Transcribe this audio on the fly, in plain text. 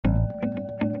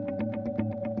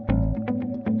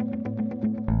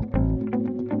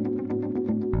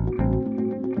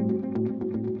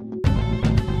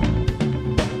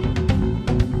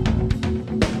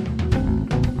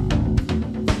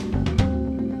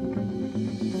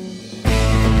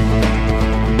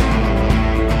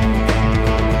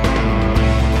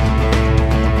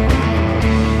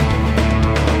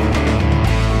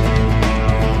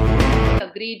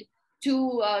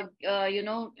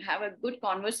have a good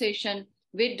conversation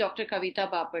with Dr.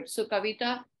 Kawita Bapat. So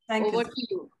Kawita, over to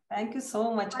you. Thank you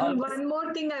so much. One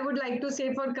more thing I would like to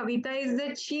say for Kawita is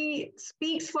that she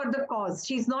speaks for the cause.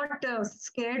 She's not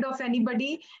scared of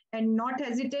anybody and not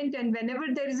hesitant. And whenever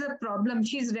there is a problem,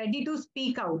 she's ready to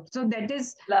speak out. So that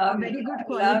is a very good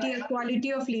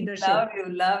quality of leadership.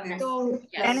 Love you. So,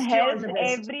 and helps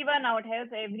everyone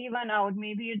out.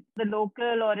 Maybe it's the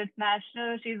local or it's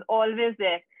national. She's always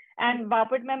there. And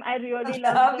Bapat ma'am, I really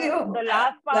love the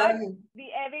last part. The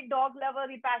avid dog lover,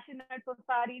 the passionate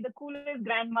safari, the coolest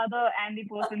grandmother, and the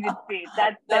person with faith.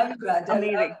 That's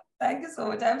amazing. Thank you so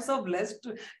much. I'm so blessed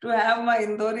to have my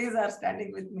Indoris are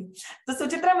standing with me. So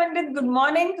Suchitra Pandit, good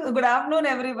morning, good afternoon,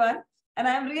 everyone. And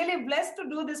I'm really blessed to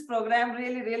do this program.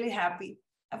 Really happy.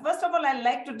 First of all, I'd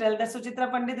like to tell that Suchitra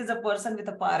Pandit is a person with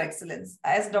a par excellence.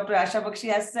 As Dr. Asha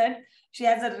Bakshi has said, she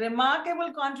has a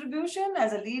remarkable contribution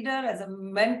as a leader, as a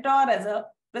mentor, as a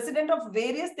president of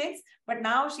various things. But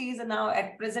now she is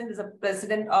at present is a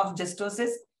president of Justosis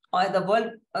or the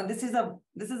world. This is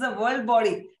a world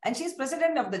body, and she's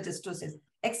president of the Justosis.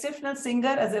 Exceptional singer,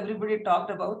 as everybody talked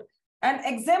about, and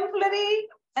exemplary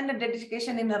and a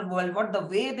dedication in her world. What the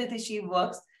way that she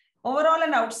works. Overall,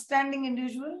 an outstanding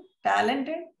individual,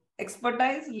 talented,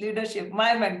 expertise, leadership.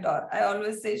 My mentor. I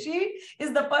always say she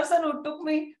is the person who took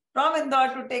me from Indore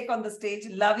to take on the stage.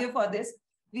 Love you for this.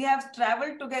 We have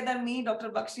traveled together, me, Dr.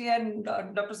 Bakshi and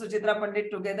Dr. Suchitra Pandit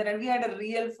together, and we had a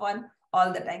real fun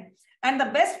all the time. And the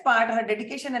best part, her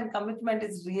dedication and commitment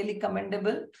is really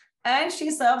commendable. And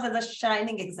she serves as a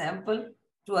shining example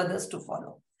to others to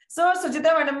follow. So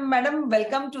Suchitra madam,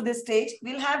 welcome to this stage.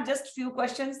 We'll have just few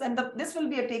questions, and this will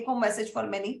be a take-home message for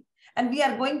many. And we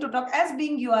are going to talk, as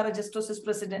being you are a Justosis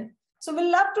president. So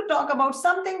we'll love to talk about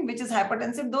something which is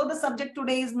hypertensive, though the subject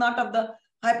today is not of the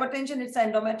hypertension, it's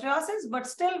endometriosis, but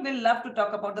still we'll love to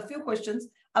talk about the few questions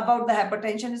about the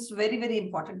hypertension. It's very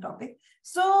important topic.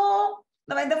 So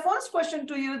the first question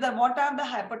to you is that what are the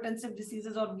hypertensive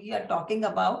diseases or we are talking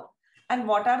about? And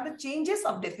what are the changes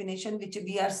of definition which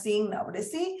we are seeing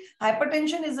nowadays? See,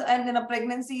 hypertension and in a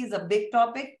pregnancy is a big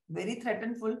topic, very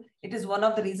threatenful. It is one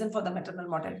of the reasons for the maternal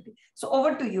mortality. So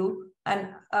over to you. And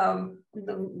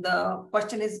the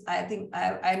question is, I think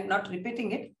I'm not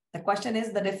repeating it. The question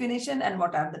is the definition and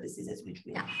what are the diseases which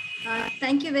we have.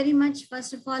 Thank you very much,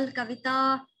 first of all,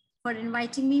 Kawita, for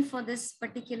inviting me for this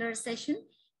particular session.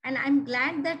 And I'm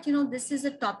glad that, this is a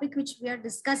topic which we are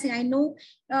discussing. I know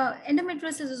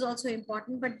endometriosis is also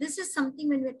important, but this is something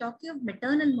when we're talking of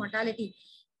maternal mortality,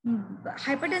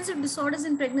 hypertensive disorders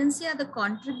in pregnancy are the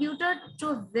contributor to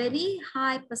a very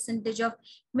high percentage of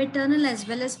maternal as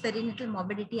well as perinatal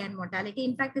morbidity and mortality.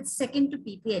 In fact, it's second to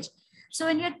PPH. So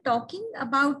when you're talking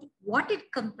about what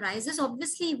it comprises,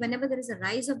 obviously, whenever there is a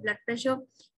rise of blood pressure,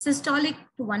 systolic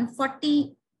to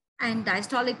 140 and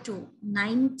diastolic to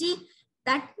 90,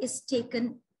 that is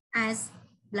taken as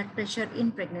blood pressure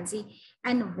in pregnancy.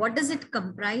 And what does it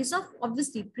comprise of?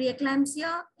 Obviously,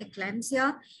 preeclampsia,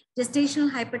 eclampsia,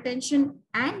 gestational hypertension,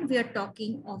 and we are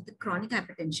talking of the chronic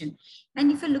hypertension.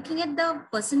 And if you're looking at the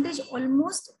percentage,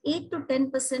 almost 8 to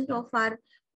 10% of our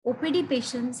OPD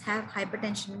patients have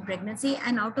hypertension in pregnancy.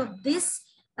 And out of this,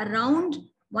 around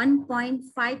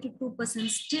 1.5 to 2%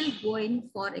 still go in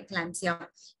for eclampsia.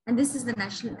 And this is the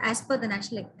national, as per the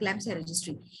National Eclampsia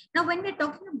Registry. Now, when we're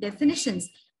talking of definitions,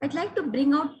 I'd like to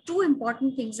bring out two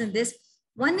important things in this.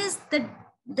 One is that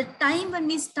the time when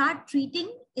we start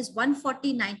treating is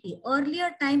 140-90.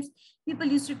 Earlier times, people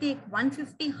used to take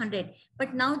 150-100.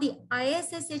 But now the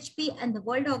ISSHP and the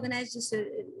World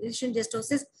Organization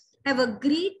Justosis have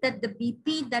agreed that the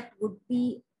BP that would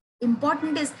be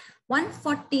important is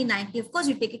 140-90. Of course,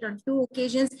 you take it on 2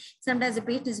 occasions. Sometimes the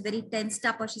patient is very tensed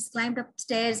up, or she's climbed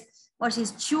upstairs, or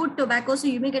she's chewed tobacco, so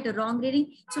you may get a wrong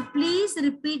reading. So please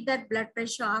repeat that blood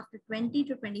pressure after 20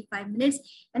 to 25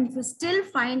 minutes. And if you still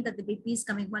find that the BP is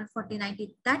coming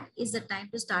 140-90, that is the time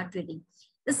to start treating.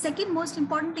 The second most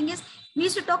important thing is, we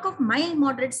used to talk of mild,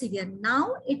 moderate, severe.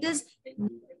 Now it is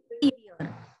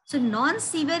severe. So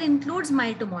non-severe includes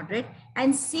mild to moderate,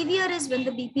 and severe is when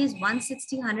the BP is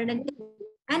 160, 110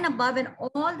 and above, and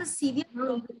all the severe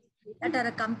problems that are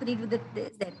accompanied with it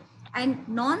is there. And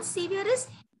non-severe is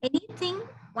anything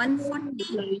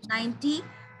 140, 90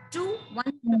 to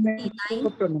 159,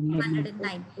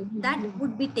 109. That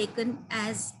would be taken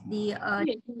as the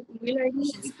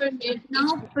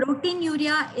now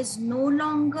proteinuria is no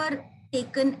longer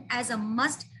taken as a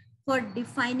must for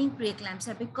defining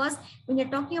preeclampsia, because when you're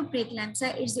talking of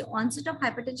preeclampsia, it's the onset of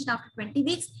hypertension after 20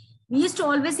 weeks. We used to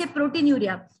always say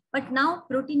proteinuria, but now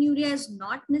proteinuria is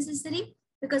not necessary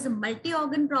because the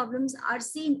multi-organ problems are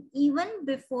seen even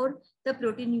before the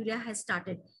proteinuria has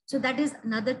started. So that is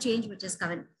another change which is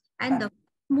coming. And the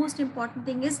most important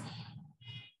thing is,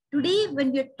 today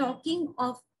when we are talking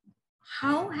of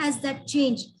how has that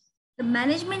changed, the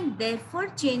management therefore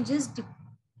changes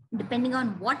depending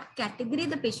on what category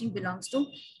the patient belongs to.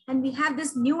 And we have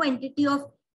this new entity of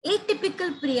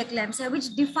atypical preeclampsia,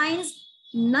 which defines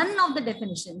none of the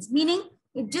definitions, meaning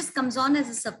it just comes on as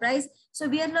a surprise. So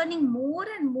we are learning more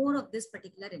and more of this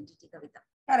particular entity, Kawita.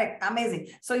 Correct. Amazing.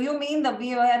 So you mean that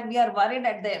we are worried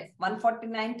at the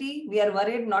 140/90, we are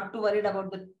worried not to worried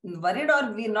about the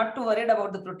not to worried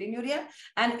about the proteinuria,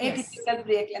 and atypical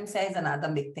preeclampsia is another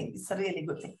big thing. It's a really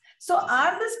good thing. So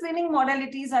are the screening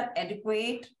modalities are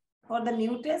adequate for the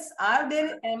new tests? Are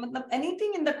there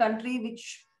anything in the country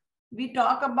which we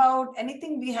talk about,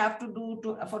 anything we have to do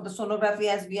for the sonography,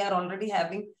 as we are already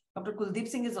having? Dr. Kuldeep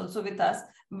Singh is also with us,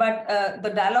 but the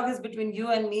dialogue is between you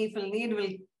and me. If we'll need,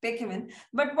 we'll take him in.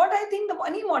 But what I think,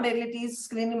 any modalities,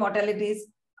 screening modalities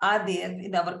are there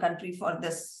in our country for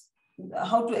this,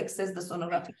 how to access the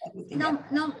sonography?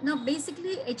 Now,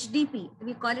 basically HDP,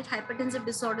 we call it hypertensive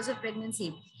disorders of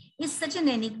pregnancy, is such an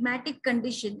enigmatic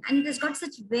condition, and it has got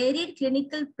such varied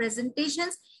clinical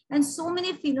presentations and so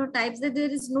many phenotypes that there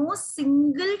is no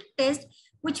single test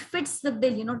which fits the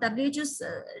bill. You know, WHO's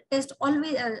test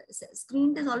always,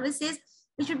 screen test always says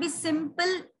it should be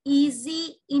simple,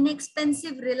 easy,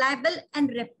 inexpensive, reliable, and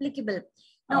replicable.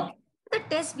 Now, the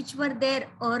tests which were there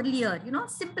earlier, you know,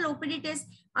 simple OPD tests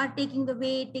are taking the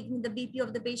weight, taking the BP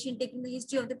of the patient, taking the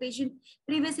history of the patient,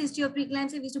 previous history of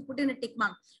preeclampsia, we used to put in a tick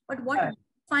mark. But what we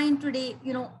find today,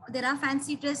 you know, there are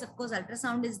fancy tests. Of course,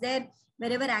 ultrasound is there.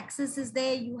 Wherever access is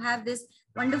there, you have this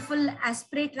wonderful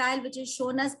aspirate trial, which has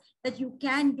shown us that you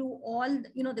can do all,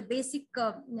 you know, the basic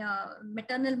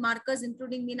maternal markers,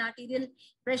 including mean arterial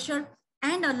pressure.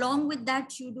 And along with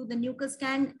that, you do the nuchal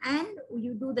scan and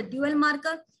you do the dual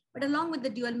marker. But along with the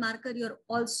dual marker, you're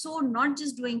also not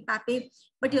just doing PAPE,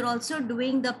 but you're also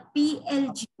doing the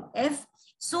PLGF,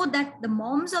 so that the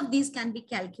moms of these can be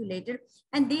calculated.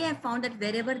 And they have found that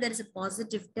wherever there is a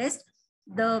positive test,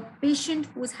 the patient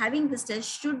who is having this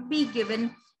test should be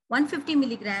given 150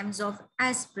 milligrams of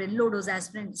aspirin, low dose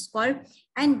aspirin it's called,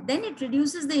 and then it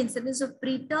reduces the incidence of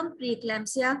preterm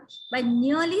preeclampsia by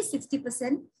nearly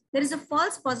 60%. There is a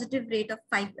false positive rate of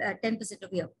 10%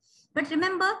 of year. But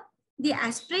remember, the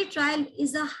aspirate trial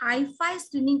is a hi-fi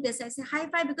screening test. I say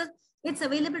hi-fi because it's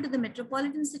available to the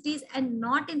metropolitan cities and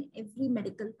not in every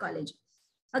medical college.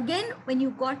 Again, when you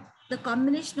got the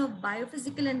combination of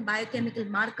biophysical and biochemical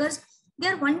markers, they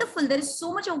are wonderful. There is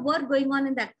so much of work going on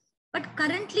in that. But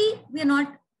currently, we are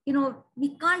not, you know,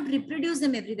 we can't reproduce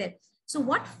them everywhere. So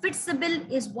what fits the bill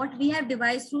is what we have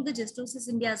devised through the Gestosis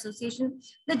India Association,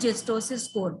 the Gestosis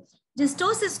score.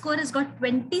 Gestosis score has got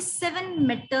 27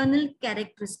 maternal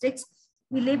characteristics.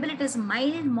 We label it as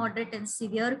mild, moderate, and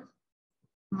severe.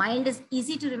 Mild is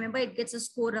easy to remember. It gets a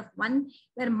score of 1,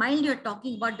 where mild, you're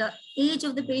talking about the age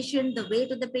of the patient, the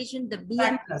weight of the patient, the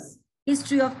BMI,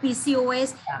 history of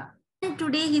PCOS. Yeah. And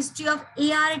today, history of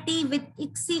ART with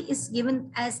ICSI is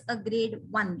given as a grade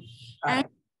 1. And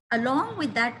along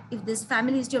with that, if this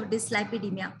family history of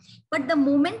dyslipidemia. But the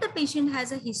moment the patient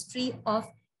has a history of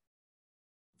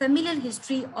familial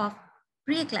history of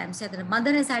preeclampsia, the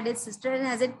mother has had it, sister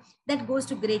has it, that goes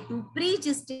to grade 2.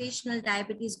 Pre-gestational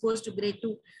diabetes goes to grade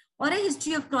 2, or a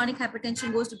history of chronic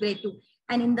hypertension goes to grade 2.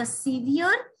 And in the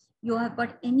severe, you have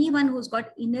got anyone who's got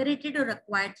inherited or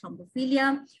acquired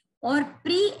thrombophilia, or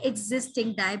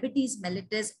pre-existing diabetes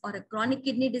mellitus, or a chronic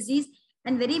kidney disease.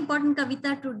 And very important,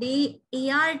 Kawita, today,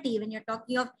 ART, when you're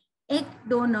talking of egg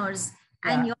donors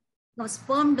and your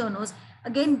sperm donors,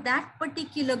 again, that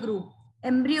particular group,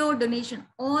 embryo donation,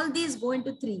 all these go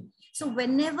into 3. So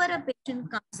whenever a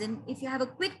patient comes in, if you have a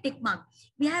quick tick mark,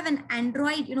 we have an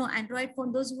Android, you know, Android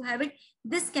phone, those who have it,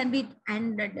 this can be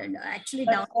actually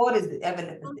down. Score is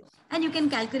available. And you can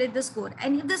calculate the score.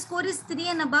 And if the score is 3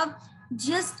 and above,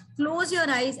 just close your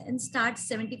eyes and start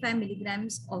 75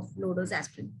 milligrams of low dose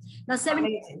aspirin. Now,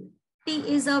 70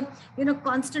 is a, you know,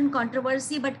 constant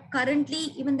controversy, but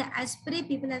currently even the aspirin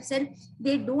people have said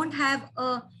they don't have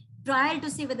a trial to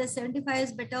see whether 75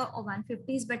 is better or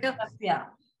 150 is better. Yeah.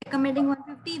 Recommending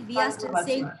 150, we are still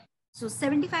saying, so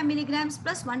 75 milligrams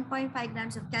plus 1.5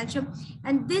 grams of calcium.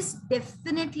 And this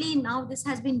definitely, now this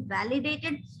has been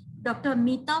validated. Dr.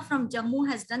 Meeta from Jammu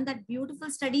has done that beautiful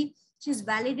study. She's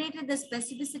validated the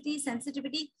specificity,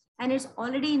 sensitivity, and it's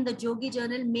already in the Jogi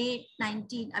Journal, May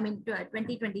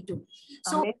 2022.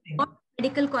 So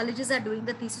medical colleges are doing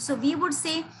the thesis. So we would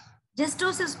say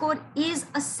Gestosis score is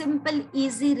a simple,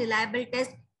 easy, reliable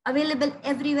test available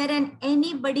everywhere, and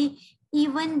anybody,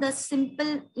 even the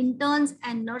simple interns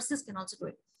and nurses, can also do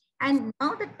it. And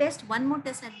now the test, one more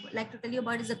test I'd like to tell you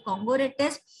about is the Congo red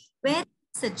test, where it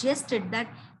suggested that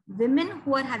women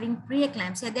who are having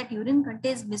preeclampsia, that urine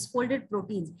contains misfolded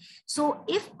proteins. So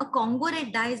if a Congo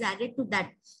red dye is added to that,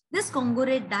 this Congo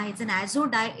red dye, it's an azo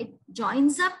dye, it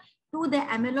joins up to the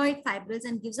amyloid fibrils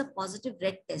and gives a positive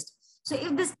red test. So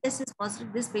if this test is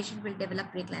positive, this patient will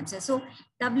develop preeclampsia. So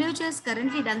WHO has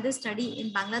currently done this study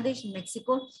in Bangladesh and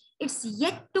Mexico. It's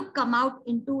yet to come out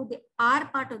into our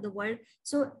part of the world.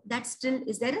 So that still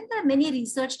is there. And there are many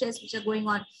research tests which are going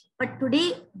on. But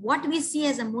today, what we see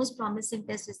as a most promising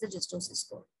test is the gystosis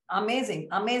score. Amazing,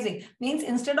 amazing. Means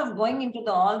instead of going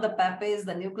into all the PAPs,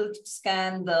 the nuclear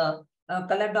scan, the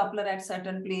color Doppler at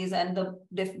certain place, and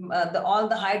all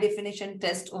the high definition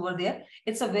test over there,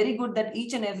 it's a very good that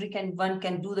each and every one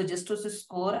can do the gystosis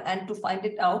score and to find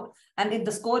it out. And if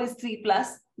the score is 3+,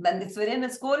 then it's very, and the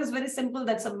score is very simple.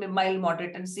 That's a mild,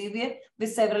 moderate, and severe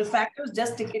with several factors.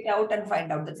 Just tick it out and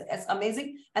find out. That's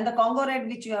amazing. And the Congo red,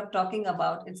 which you are talking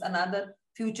about, it's another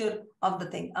future of the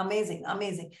thing. Amazing,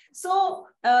 amazing. So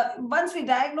once we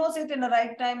diagnose it in the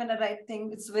right time and the right thing,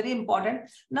 it's very important.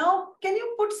 Now, can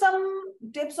you put some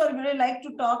tips, or would you like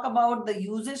to talk about the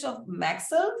usage of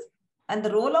Maxelf and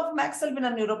the role of Maxelf in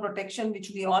a neuroprotection,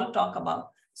 which we all talk about?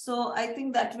 So I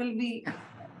think that will be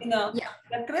in a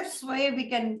crisp way, we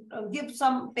can give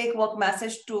some take-work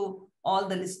message to all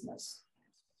the listeners.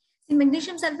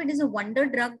 Magnesium sulfate is a wonder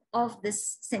drug of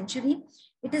this century.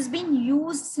 It has been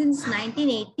used since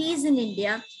 1980s in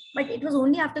India, but it was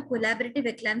only after collaborative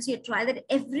eclampsia trial that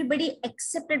everybody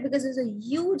accepted, because there's a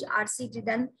huge RCT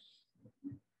done.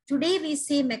 Today, we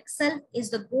say Maxelf is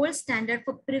the gold standard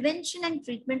for prevention and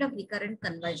treatment of recurrent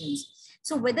convulsions.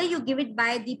 So whether you give it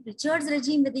by the Pritchard's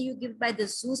regime, whether you give it by the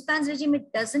Suchtra's regime,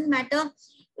 it doesn't matter.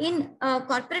 In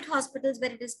corporate hospitals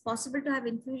where it is possible to have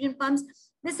infusion pumps,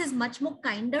 this is much more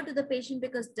kinder to the patient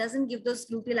because it doesn't give those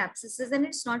gluteal abscesses and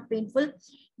it's not painful.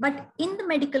 But in the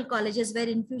medical colleges where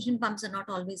infusion pumps are not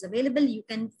always available, you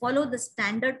can follow the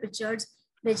standard Pritchard's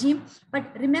regime. But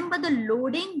remember, the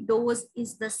loading dose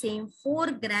is the same,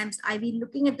 4 grams IV,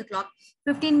 looking at the clock,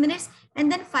 15 minutes,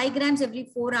 and then 5 grams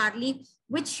every 4 hourly,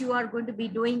 which you are going to be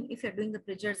doing if you're doing the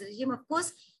Pritchard's regime. Of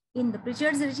course, in the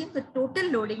Pritchard's regime, the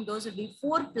total loading dose will be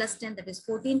 4 plus 10, that is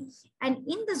 14. And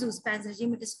in the Suchtra's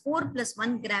regime, it is 4 plus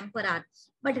 1 gram per hour.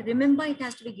 But remember, it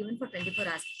has to be given for 24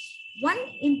 hours. One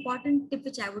important tip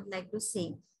which I would like to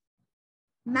say,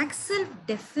 Maxelf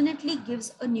definitely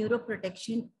gives a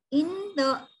neuroprotection in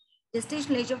the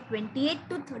gestational age of 28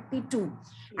 to 32.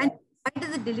 And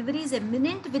the delivery is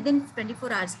imminent within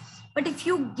 24 hours. But if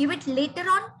you give it later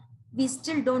on, we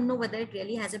still don't know whether it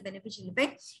really has a beneficial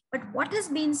effect. But what has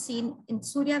been seen in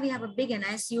Surya, we have a big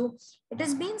NICU. It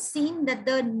has been seen that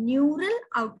the neural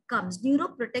outcomes,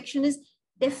 neuroprotection is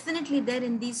definitely there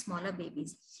in these smaller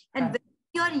babies. And when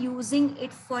you are using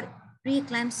it for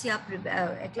preeclampsia,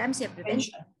 eclampsia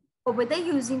prevention, or whether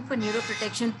you're using for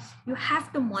neuroprotection, you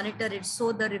have to monitor it.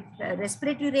 So the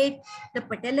respiratory rate, the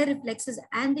patellar reflexes,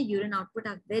 and the urine output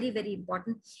are very, very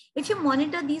important. If you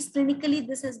monitor these clinically,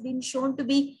 this has been shown to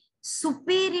be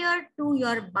superior to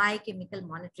your biochemical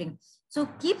monitoring. So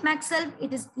keep Maxelf.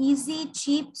 It is easy,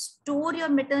 cheap. Store your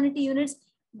maternity units.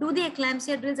 Do the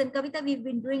eclampsia drills. And Kawita, we've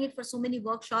been doing it for so many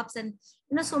workshops and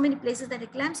so many places that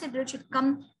eclampsia drill should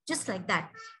come just like that.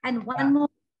 And one more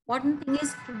important thing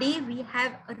is, today we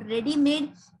have a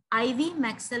ready-made IV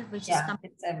Maxelf, which is coming.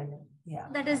 It's available. Yeah,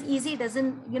 that is easy. It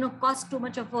doesn't cost too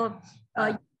much of a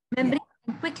memory.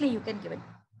 And quickly you can give it.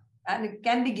 And it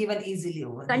can be given easily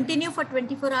over. Continue for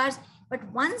 24 hours. But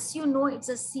once you know it's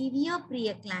a severe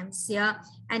preeclampsia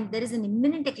and there is an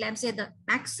imminent eclampsia, the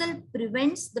Maxelf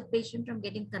prevents the patient from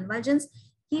getting convulsions,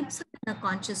 keeps her in a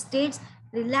conscious state,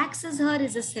 relaxes her,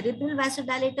 is a cerebral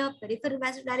vasodilator, peripheral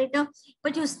vasodilator,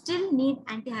 but you still need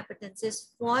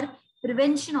antihypertensives for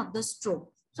prevention of the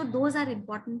stroke. So those are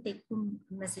important take-home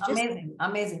messages. Amazing,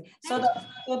 amazing.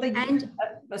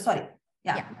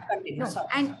 And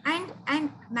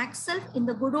Maxelf, in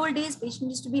the good old days, patient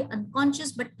used to be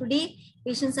unconscious, but today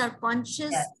patients are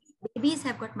conscious. Yes. Babies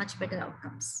have got much better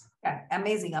outcomes. Yeah,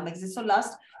 amazing, amazing. So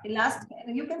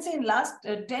you can say in last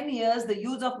 10 years, the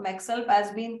use of Maxelf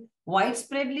has been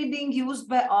widespreadly being used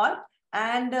by all,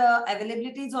 and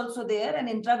availability is also there, and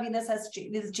intravenous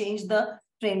will change the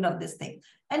trend of this thing.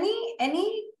 Will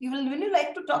you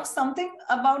like to talk something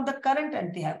about the current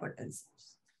antihypertensives?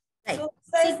 Right. So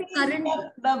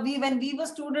when we were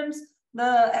students,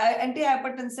 the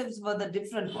antihypertensives were the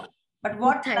different one. But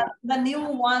what the new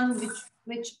one,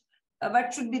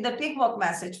 what should be the take-work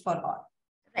message for all?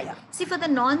 Right. Yeah. See, for the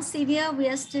non-severe, we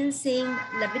are still saying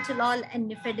labetalol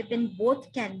and nifedipine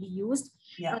both can be used.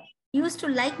 Yeah. Used to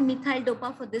like methyl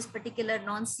dopa for this particular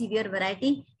non-severe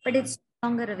variety, but it's no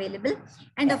longer available.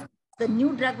 And of course, the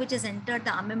new drug which has entered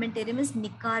the armamentarium is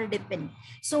nicardipine.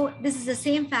 So this is the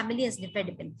same family as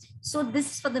nifedipine. So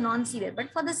this is for the non-severe,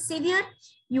 but for the severe,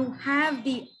 you have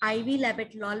the IV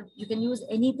labetalol. You can use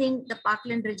anything, the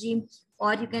Parkland regime,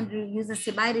 or you can use the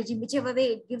Cibai regime, whichever way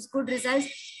it gives good results.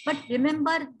 But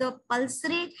remember, the pulse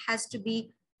rate has to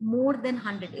be more than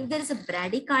 100. If there is a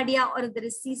bradycardia or if there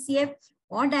is CCF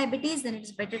or diabetes, then it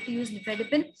is better to use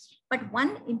nifedipine. But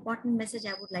one important message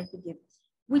I would like to give: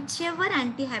 whichever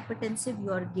antihypertensive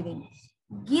you are giving,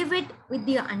 give it with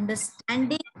the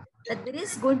understanding that there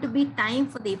is going to be time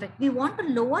for the effect. We want to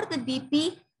lower the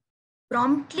BP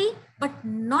promptly, but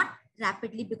not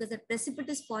rapidly, because the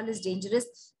precipitous fall is dangerous,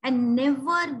 and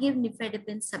never give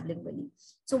nifedipine sublingually.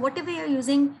 So whatever you're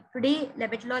using today,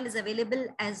 labetalol is available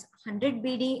as 100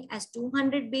 BD, as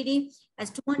 200 BD, as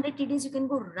 200 TDs. You can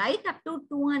go right up to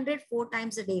 200 4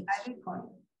 times a day.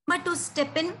 But to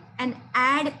step in and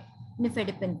add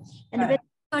nifedipine. And when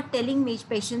you're telling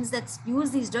patients that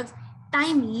use these drugs,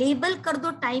 time, label kar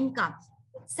do time ka.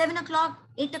 7 o'clock,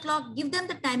 8 o'clock, give them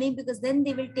the timing, because then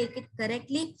they will take it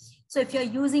correctly. So if you're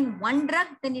using one drug,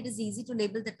 then it is easy to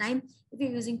label the time. If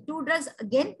you're using 2 drugs,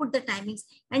 again, put the timings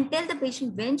and tell the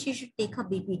patient when she should take her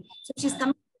BP. So if she's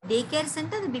coming to the daycare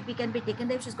center, the BP can be taken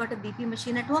there. If she's got a BP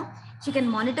machine at home, she can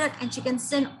monitor and she can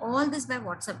send all this by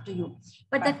WhatsApp to you.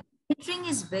 But that monitoring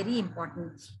is very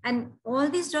important. And all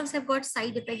these drugs have got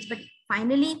side effects, but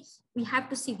finally, we have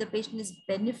to see if the patient is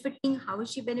benefiting, how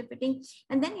is she benefiting?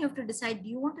 And then you have to decide, do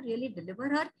you want to really deliver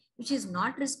her? If she's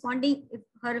not responding, if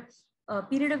her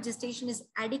period of gestation is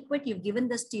adequate, you've given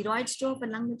the steroids to her for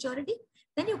lung maturity,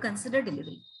 then you consider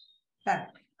delivery.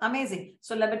 Amazing.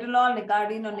 So labetalol,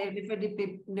 nicardine, or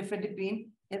nifedipine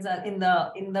is in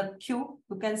the queue,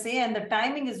 you can say, and the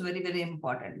timing is very, very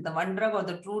important. The one drug or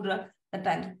the two drug, the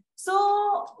time.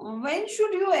 So when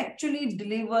should you actually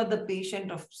deliver the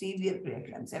patient of severe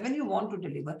preeclampsia? When you want to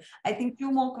deliver? I think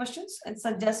few more questions and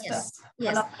suggest.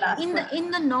 Yes.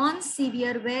 In the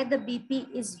non-severe, where the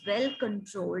BP is well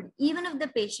controlled, even if the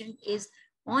patient is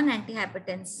on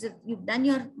antihypertensive, you've done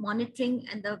your monitoring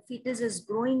and the fetus is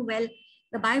growing well,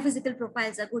 the biophysical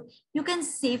profiles are good, you can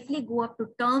safely go up to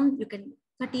term. You can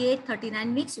 38,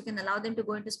 39 weeks, you can allow them to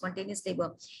go into spontaneous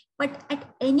labor. But at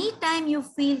any time you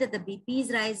feel that the BP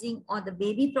is rising or the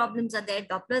baby problems are there,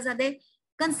 Dopplers are there,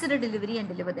 consider delivery and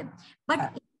deliver them.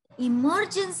 But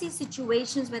emergency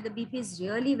situations where the BP is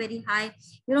really very high,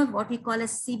 you know, what we call a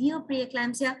severe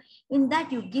preeclampsia, in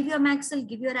that you give your Maxil,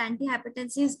 give your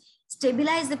antihypertensives,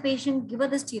 stabilize the patient, give her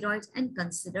the steroids, and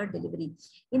consider delivery.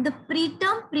 In the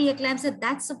preterm preeclampsia,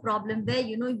 that's a problem where,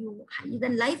 you know,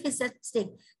 then life is at stake.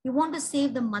 You want to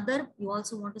save the mother, you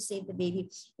also want to save the baby.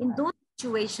 In those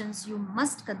situations, you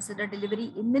must consider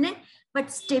delivery imminent, but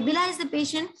stabilize the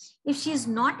patient. If she is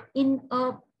not in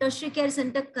a tertiary care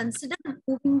center, consider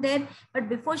moving there. But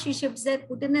before she shifts there,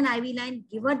 put in an IV line,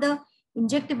 give her the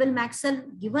injectable Maxil,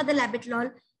 give her the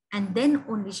labetalol, and then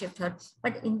only shift her.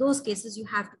 But in those cases, you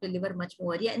have to deliver much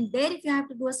more. Yeah, and there, if you have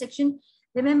to do a section,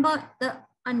 remember the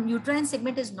uterine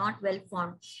segment is not well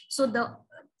formed. So the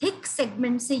thick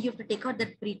segment, say you have to take out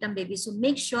that preterm baby. So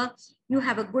make sure you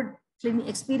have a good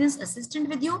experienced assistant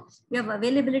with you. You have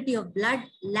availability of blood,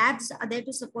 labs are there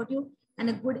to support you, and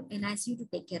a good NICU to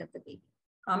take care of the baby.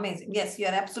 Amazing. Yes, you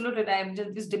are absolutely right.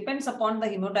 This depends upon the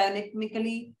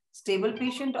hemodynamically stable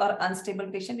patient or unstable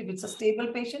patient. If it's a stable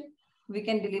patient, we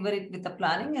can deliver it with the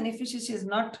planning. And if she is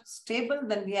not stable,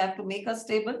 then we have to make her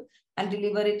stable and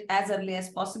deliver it as early as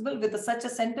possible with such a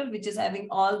center which is having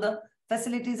all the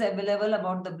facilities available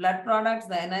about the blood products,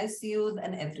 the NICUs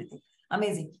and everything.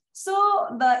 Amazing. So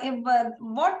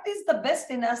what is the best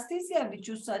anesthesia which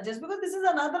you suggest? Because this is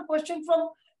another question from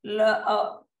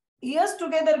years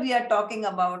together we are talking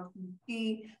about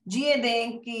ki GA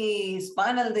dein, ki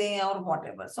spinal dein or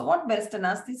whatever. So what best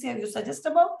anesthesia you suggest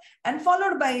about? And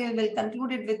followed by, we will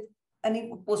conclude it with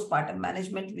any postpartum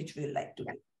management which we would like to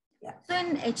do. Yeah. So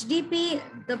in HDP,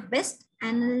 the best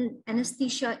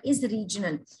anesthesia is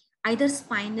regional, either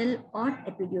spinal or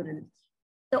epidural.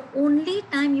 The only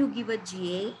time you give a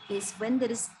GA is when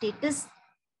there is status.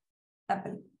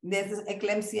 There's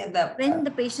eclampsia. When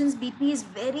the patient's BP is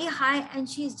very high and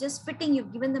she is just fitting,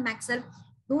 you've given the Maxil,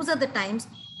 those are the times.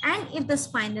 And if the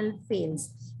spinal fails.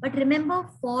 But remember,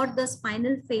 for the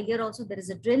spinal failure also, there is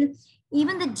a drill.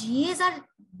 Even the GAs are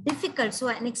difficult. So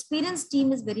an experienced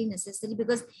team is very necessary,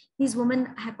 because these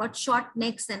women have got short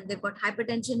necks and they've got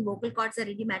hypertension, vocal cords are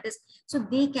edematous. So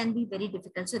they can be very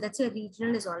difficult. So that's why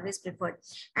regional is always preferred.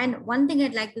 And one thing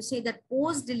I'd like to say, that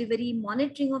post-delivery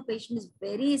monitoring of patient is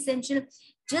very essential.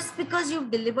 Just because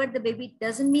you've delivered the baby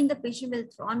doesn't mean the patient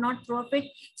will not throw up it.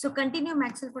 So continue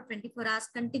Maxil for 24 hours,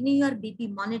 continue your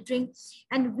BP monitoring.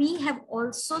 And we have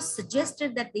also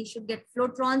suggested that they should get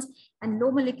flotrons and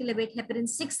low molecular weight heparin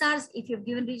 6 hours. If you've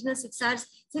given regional 6 hours,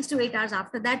 6 to 8 hours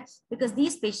after that, because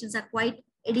these patients are quite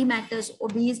edematous,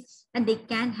 obese, and they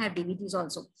can have DVTs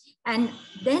also. And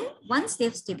then once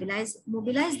they've stabilized,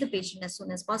 mobilize the patient as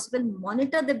soon as possible,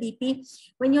 monitor the BP.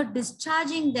 When you're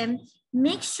discharging them,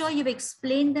 make sure you've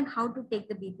explained them how to take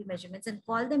the BP measurements and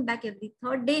call them back every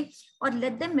third day, or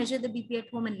let them measure the BP at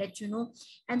home and let you know.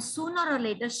 And sooner or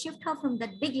later, shift her from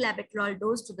that big labetalol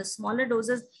dose to the smaller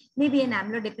doses. Maybe an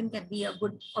amlodipine can be a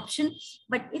good option.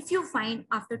 But if you find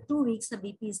after 2 weeks, the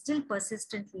BP is still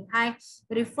persistently high,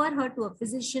 refer her to a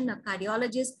physician, a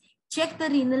cardiologist, check the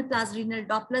renal plus renal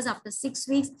Dopplers after 6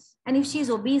 weeks. And if she's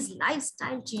obese,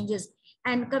 lifestyle changes.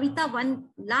 And Kawita, one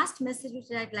last message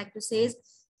which I'd like to say is,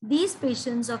 these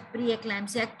patients of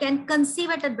preeclampsia can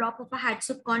conceive at a drop of a hat.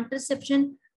 So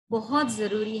contraception बहुत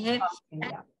ज़रूरी है.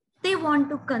 If they want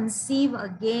to conceive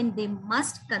again, they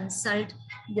must consult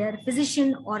their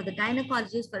physician or the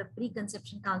gynecologist for a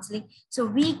preconception counseling. So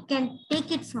we can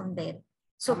take it from there.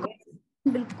 So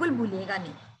बिल्कुल भूलिएगा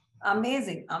नहीं.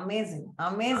 Amazing, amazing,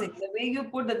 amazing. The way you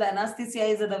put the anesthesia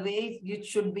is the way it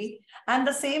should be. And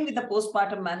the same with the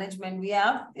postpartum management. We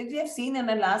have seen in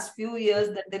the last few years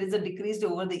that there is a decrease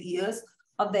over the years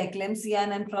of the eclampsia,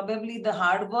 and probably the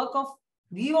hard work of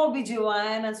we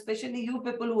OB/GYN, and especially you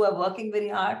people who are working very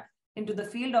hard into the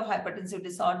field of hypertensive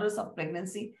disorders of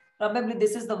pregnancy. Probably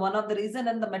this is the one of the reason,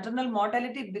 and the maternal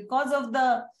mortality because of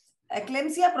the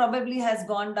eclampsia probably has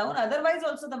gone down. Otherwise,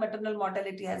 also the maternal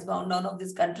mortality has gone down of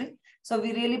this country. So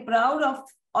we're really proud of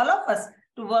all of us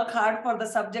to work hard for the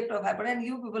subject of hypertension. And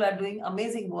you people are doing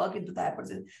amazing work into the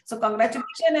hypertension. So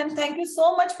congratulations and thank you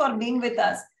so much for being with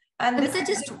us. And this is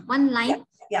just one line.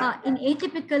 Yeah. In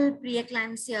atypical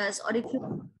preeclampsias, or if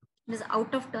you is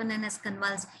out of turn and has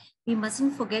convulsed, we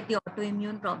mustn't forget the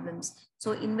autoimmune problems.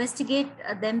 So investigate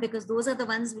them, because those are the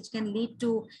ones which can lead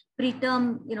to preterm,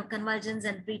 convulsions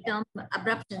and preterm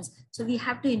abruptions. So we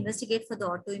have to investigate for the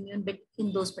autoimmune bit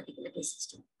in those particular cases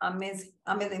too. Amazing,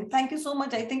 amazing. Thank you so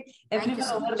much. I think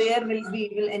everyone over there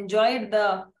will enjoy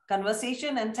the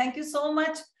conversation, and thank you so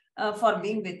much for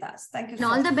being with us. Thank you. And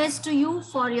all the best to you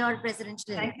for your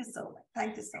presidential. Thank you so much.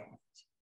 Thank you so much.